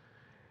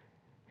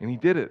 And he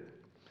did it.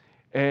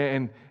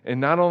 And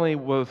not only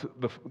was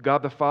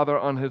God the Father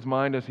on his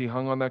mind as he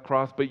hung on that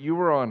cross, but you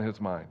were on his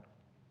mind.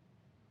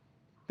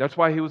 That's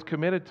why he was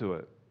committed to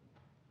it.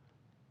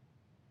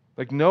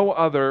 Like no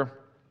other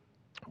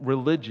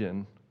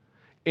religion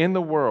in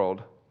the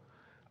world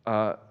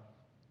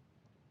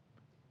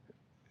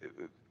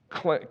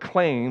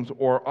claims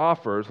or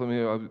offers,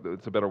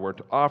 it's a better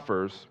word,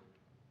 offers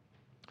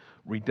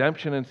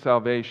redemption and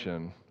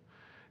salvation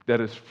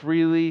that is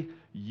freely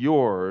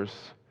yours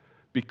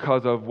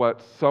because of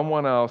what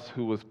someone else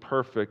who was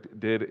perfect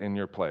did in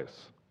your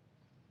place.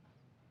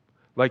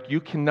 Like you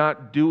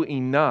cannot do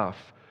enough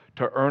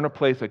to earn a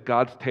place at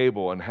God's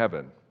table in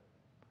heaven.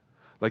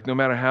 Like no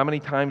matter how many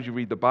times you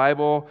read the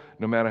Bible,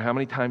 no matter how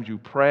many times you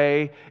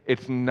pray,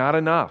 it's not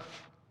enough.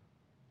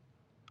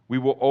 We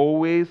will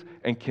always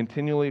and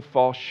continually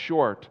fall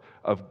short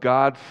of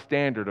God's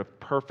standard of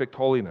perfect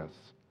holiness.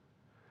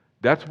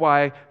 That's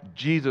why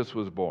Jesus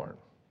was born.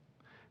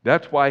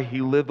 That's why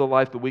he lived the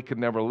life that we could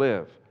never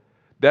live.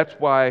 That's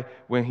why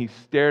when he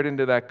stared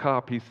into that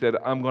cup, he said,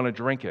 I'm going to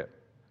drink it,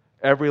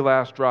 every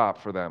last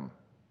drop for them,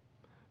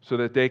 so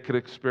that they could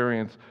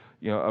experience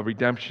a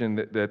redemption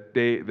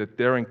that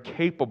they're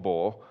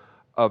incapable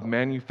of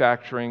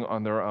manufacturing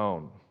on their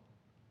own.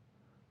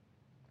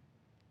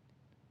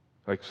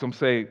 Like some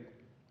say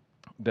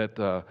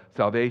that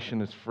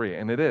salvation is free,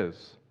 and it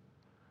is.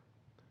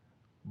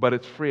 But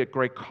it's free at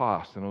great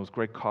cost, and it was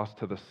great cost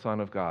to the Son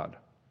of God,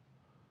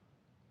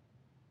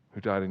 who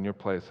died in your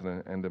place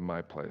and in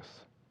my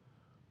place.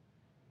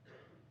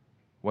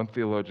 One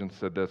theologian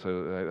said this. I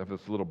have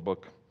this little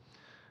book.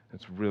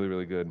 It's really,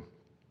 really good,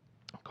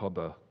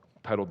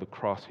 titled "The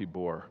Cross He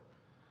Bore."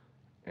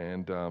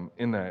 And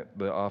in that,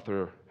 the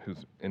author,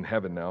 who's in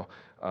heaven now,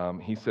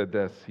 he said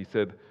this. He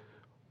said,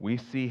 "We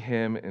see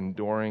him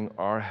enduring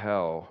our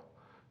hell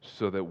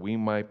so that we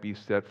might be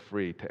set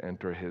free to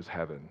enter his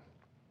heaven.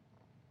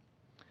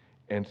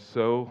 And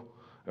so,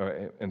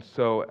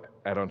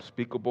 at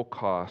unspeakable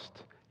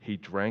cost, he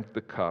drank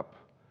the cup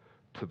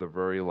to the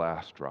very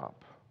last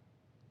drop."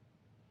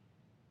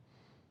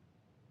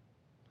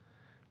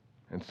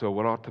 And so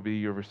what ought to be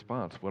your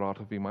response? What ought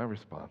to be my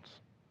response?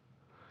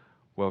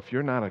 Well, if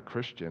you're not a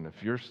Christian,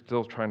 if you're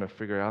still trying to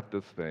figure out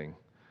this thing,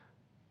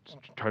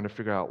 trying to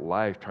figure out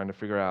life, trying to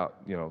figure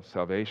out,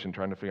 salvation,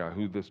 trying to figure out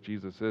who this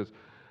Jesus is,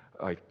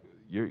 like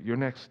your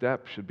next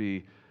step should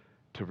be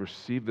to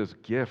receive this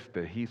gift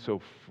that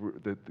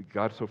that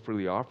God so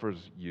freely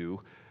offers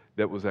you,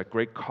 that was at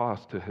great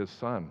cost to his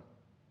Son.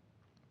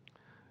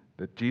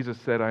 That Jesus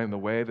said, "I am the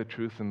way, the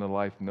truth, and the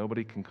life.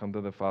 Nobody can come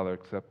to the Father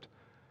except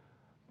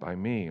by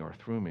me or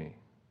through me."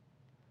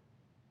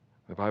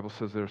 The Bible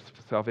says there's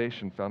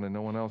salvation found in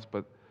no one else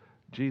but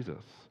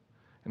Jesus.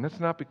 And that's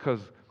not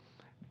because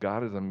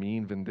God is a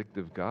mean,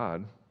 vindictive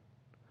God.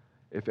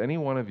 If any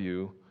one of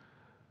you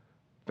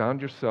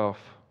found yourself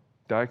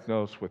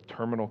diagnosed with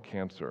terminal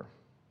cancer,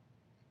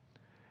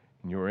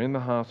 and you were in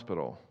the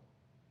hospital,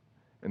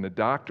 and the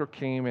doctor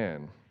came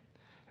in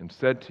and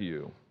said to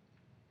you,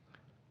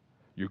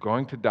 "You're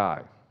going to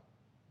die.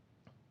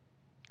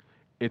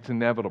 It's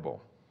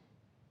inevitable.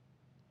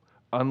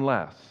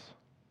 Unless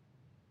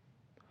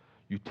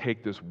you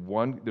take there's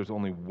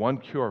only one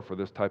cure for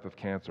this type of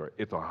cancer.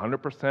 It's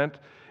 100%,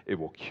 it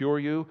will cure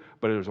you,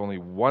 but there's only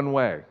one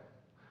way.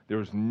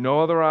 There's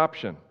no other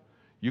option.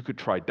 You could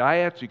try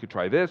diets, you could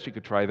try this, you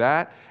could try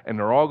that, and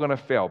they're all going to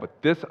fail,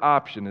 but this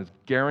option is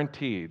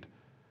guaranteed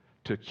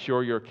to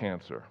cure your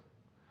cancer."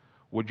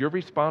 Would your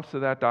response to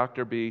that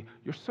doctor be,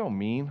 "You're so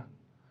mean"?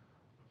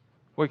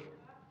 Like,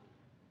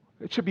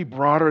 it should be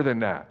broader than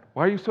that.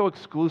 Why are you so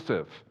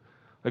exclusive?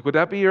 Like, would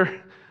that be your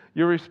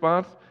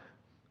response?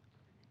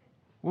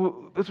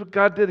 Well, that's what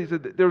God did. He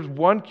said, there's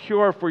one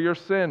cure for your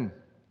sin.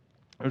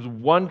 There's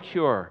one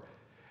cure.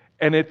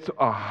 And it's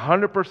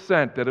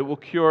 100% that it will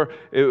cure,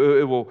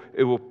 it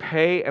will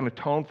pay and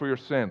atone for your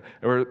sin.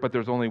 But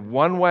there's only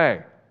one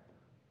way.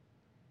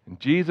 And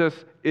Jesus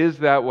is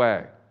that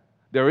way.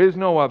 There is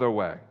no other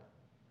way.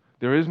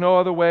 There is no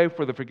other way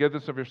for the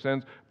forgiveness of your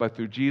sins but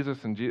through Jesus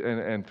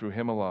and through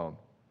Him alone.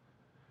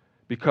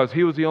 Because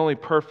He was the only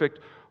perfect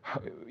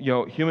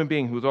human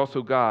being who was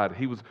also God.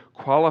 He was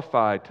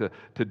qualified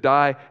to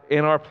die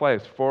in our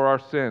place for our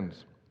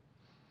sins.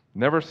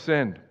 Never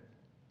sinned.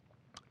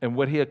 And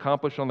what He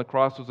accomplished on the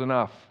cross was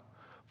enough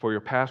for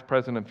your past,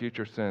 present, and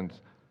future sins.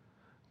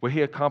 What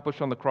He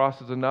accomplished on the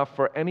cross is enough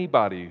for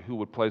anybody who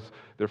would place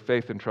their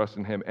faith and trust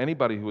in Him,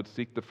 anybody who would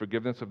seek the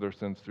forgiveness of their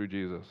sins through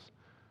Jesus.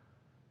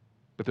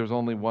 But there's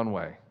only one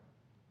way.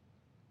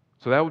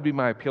 So that would be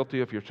my appeal to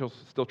you if you're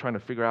still trying to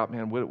figure out,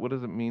 man, what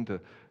does it mean to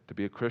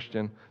be a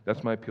Christian?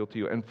 That's my appeal to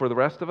you. And for the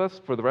rest of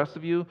us, for the rest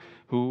of you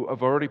who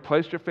have already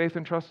placed your faith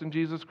and trust in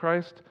Jesus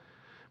Christ,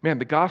 man,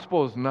 the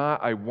gospel is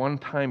not a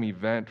one-time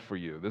event for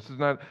you. It's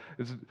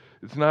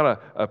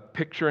not a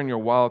picture in your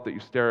wallet that you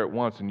stare at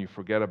once and you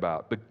forget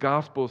about. The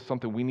gospel is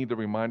something we need to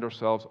remind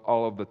ourselves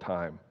all of the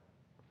time.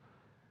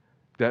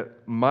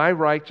 That my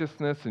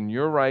righteousness and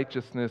your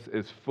righteousness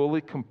is fully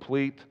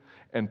complete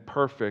and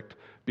perfect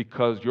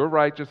because your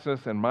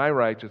righteousness and my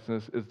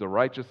righteousness is the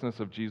righteousness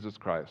of Jesus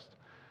Christ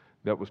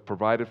that was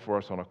provided for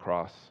us on a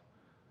cross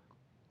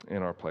in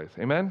our place.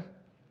 Amen?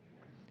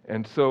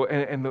 And so,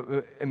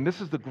 and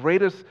this is the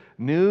greatest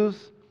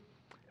news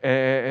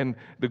and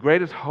the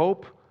greatest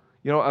hope,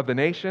 of the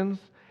nations.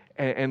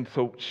 And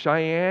so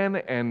Cheyenne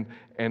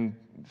and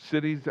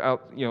cities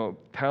out,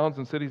 towns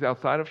and cities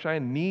outside of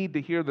Cheyenne need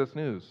to hear this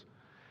news.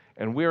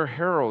 And we are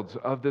heralds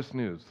of this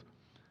news.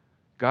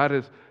 God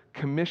has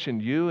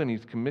commissioned you and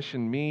He's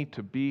commissioned me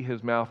to be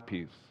His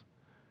mouthpiece,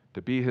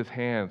 to be His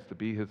hands, to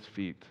be His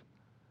feet,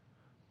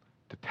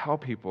 to tell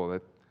people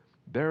that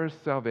there is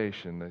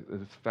salvation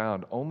that is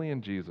found only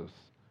in Jesus.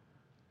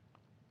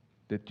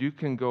 That you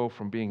can go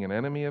from being an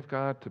enemy of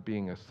God to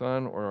being a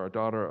son or a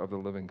daughter of the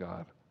living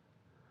God.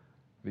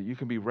 That you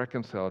can be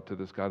reconciled to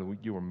this God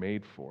that you were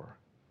made for.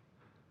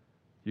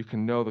 You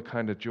can know the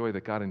kind of joy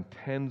that God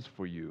intends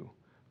for you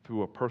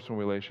through a personal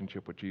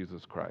relationship with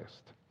Jesus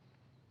Christ.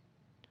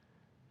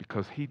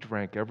 Because He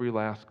drank every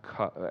last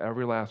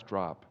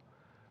drop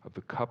of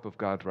the cup of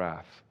God's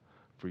wrath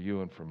for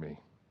you and for me,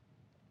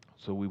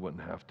 so we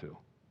wouldn't have to.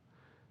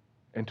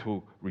 And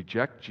to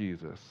reject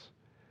Jesus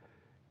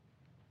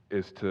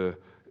is to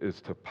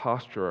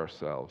posture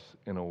ourselves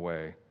in a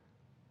way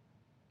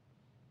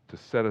to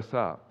set us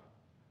up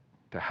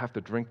to have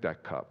to drink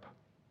that cup,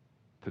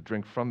 to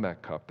drink from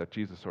that cup that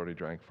Jesus already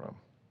drank from.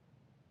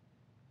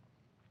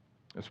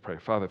 Let's pray.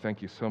 Father,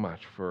 thank you so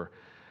much for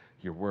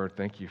your word.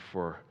 Thank you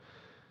for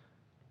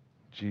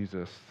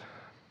Jesus.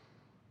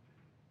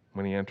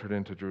 When He entered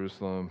into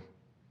Jerusalem,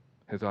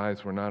 His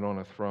eyes were not on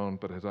a throne,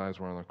 but His eyes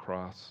were on a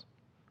cross.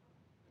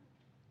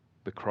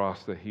 The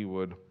cross that He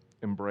would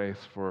embrace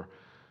for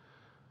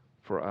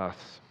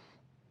us,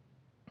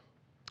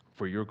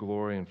 for your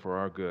glory and for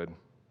our good.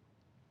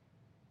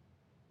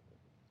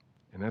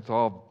 And that's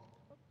all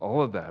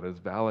of that is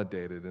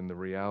validated in the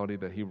reality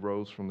that He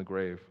rose from the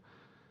grave.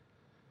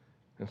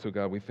 And so,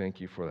 God, we thank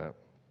you for that.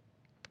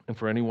 And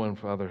for anyone,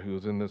 Father, who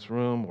is in this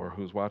room or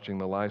who's watching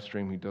the live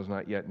stream who does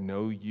not yet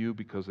know you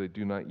because they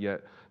do not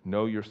yet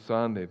know your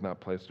Son, they have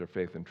not placed their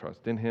faith and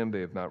trust in Him,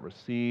 they have not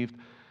received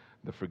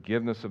the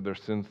forgiveness of their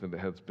sins that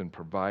has been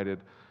provided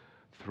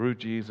through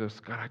Jesus,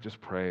 God, I just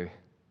pray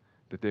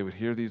that they would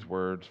hear these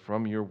words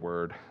from your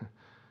word,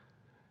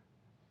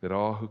 that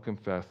all who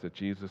confess that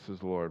Jesus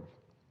is Lord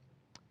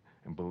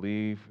and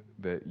believe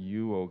that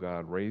you, O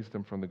God, raised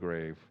Him from the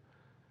grave,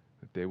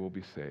 that they will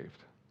be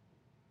saved.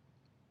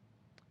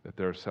 That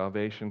there is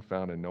salvation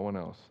found in no one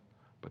else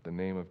but the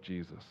name of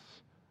Jesus,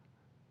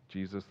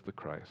 Jesus the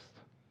Christ,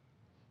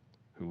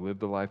 who lived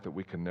the life that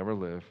we can never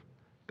live,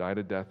 died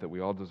a death that we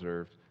all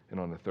deserved, and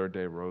on the third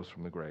day rose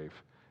from the grave.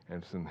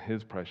 And it's in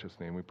His precious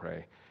name we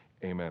pray.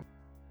 Amen.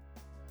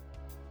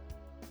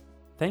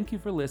 Thank you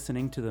for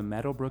listening to the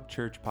Meadowbrook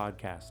Church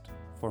podcast.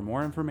 For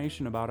more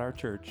information about our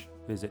church,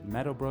 visit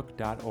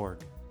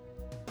meadowbrook.org.